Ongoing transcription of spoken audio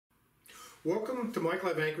Welcome to Michael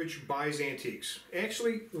Ivankovich Buys Antiques.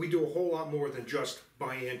 Actually, we do a whole lot more than just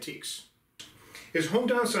buy antiques. As home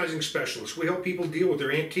downsizing specialists, we help people deal with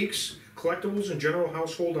their antiques, collectibles, and general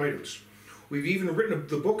household items. We've even written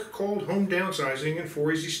the book called Home Downsizing in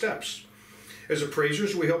 4 Easy Steps. As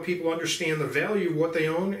appraisers, we help people understand the value of what they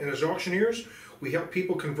own, and as auctioneers, we help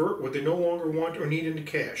people convert what they no longer want or need into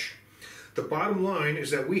cash. The bottom line is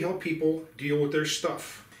that we help people deal with their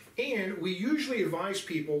stuff. And we usually advise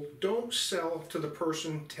people, don't sell to the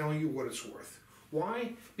person telling you what it's worth.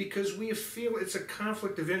 Why? Because we feel it's a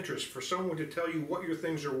conflict of interest for someone to tell you what your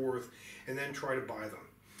things are worth and then try to buy them.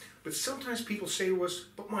 But sometimes people say to us,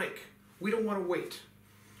 but Mike, we don't want to wait.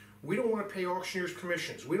 We don't want to pay auctioneers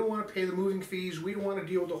commissions. We don't want to pay the moving fees. We don't want to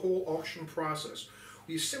deal with the whole auction process.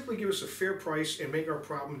 Will you simply give us a fair price and make our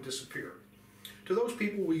problem disappear? To those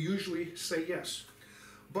people, we usually say yes.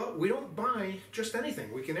 But we don't buy just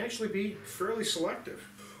anything. We can actually be fairly selective.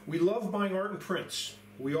 We love buying art and prints.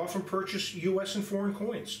 We often purchase U.S. and foreign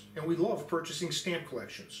coins, and we love purchasing stamp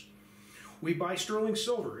collections. We buy sterling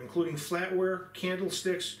silver, including flatware,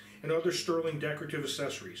 candlesticks, and other sterling decorative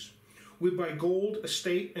accessories. We buy gold,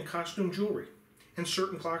 estate, and costume jewelry, and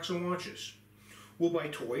certain clocks and watches. We'll buy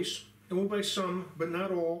toys, and we'll buy some, but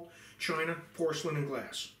not all, china, porcelain, and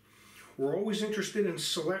glass. We're always interested in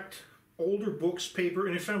select older books, paper,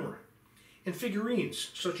 and ephemera, and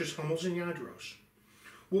figurines such as Hummels and Yadros.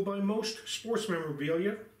 We'll buy most sports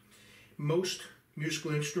memorabilia, most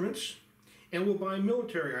musical instruments, and we'll buy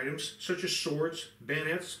military items such as swords,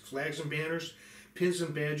 bayonets, flags and banners, pins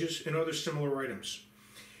and badges, and other similar items.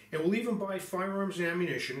 And we'll even buy firearms and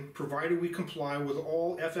ammunition, provided we comply with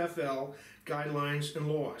all FFL guidelines and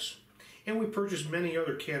laws. And we purchase many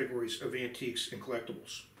other categories of antiques and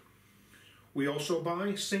collectibles. We also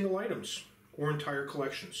buy single items or entire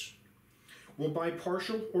collections. We'll buy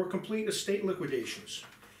partial or complete estate liquidations.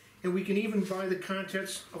 And we can even buy the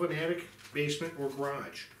contents of an attic, basement, or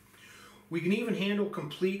garage. We can even handle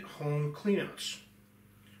complete home cleanouts.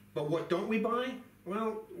 But what don't we buy?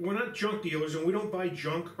 Well, we're not junk dealers, and we don't buy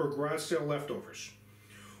junk or garage sale leftovers.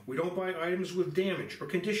 We don't buy items with damage or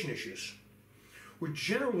condition issues. We're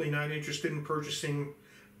generally not interested in purchasing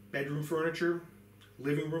bedroom furniture,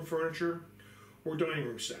 living room furniture, or dining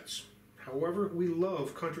room sets. However, we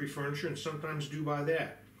love country furniture and sometimes do buy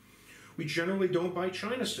that. We generally don't buy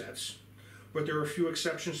china sets, but there are a few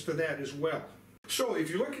exceptions to that as well. So if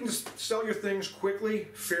you're looking to sell your things quickly,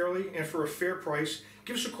 fairly, and for a fair price,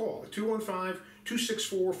 give us a call at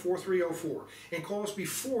 215-264-4304 and call us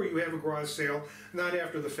before you have a garage sale, not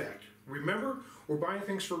after the fact. Remember, we're buying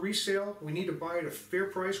things for resale. We need to buy at a fair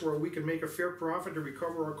price where we can make a fair profit to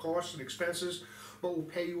recover our costs and expenses, but we'll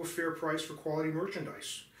pay you a fair price for quality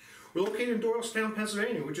merchandise. We're located in Doylestown,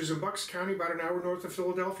 Pennsylvania, which is in Bucks County, about an hour north of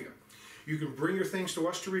Philadelphia. You can bring your things to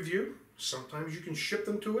us to review. Sometimes you can ship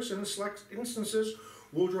them to us, and in select instances,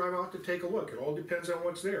 we'll drive out to take a look. It all depends on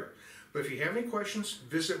what's there. But if you have any questions,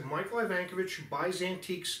 visit Michael Ivankovich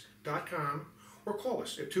BuysAntiques.com or call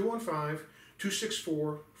us at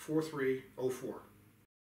 215-264-4304.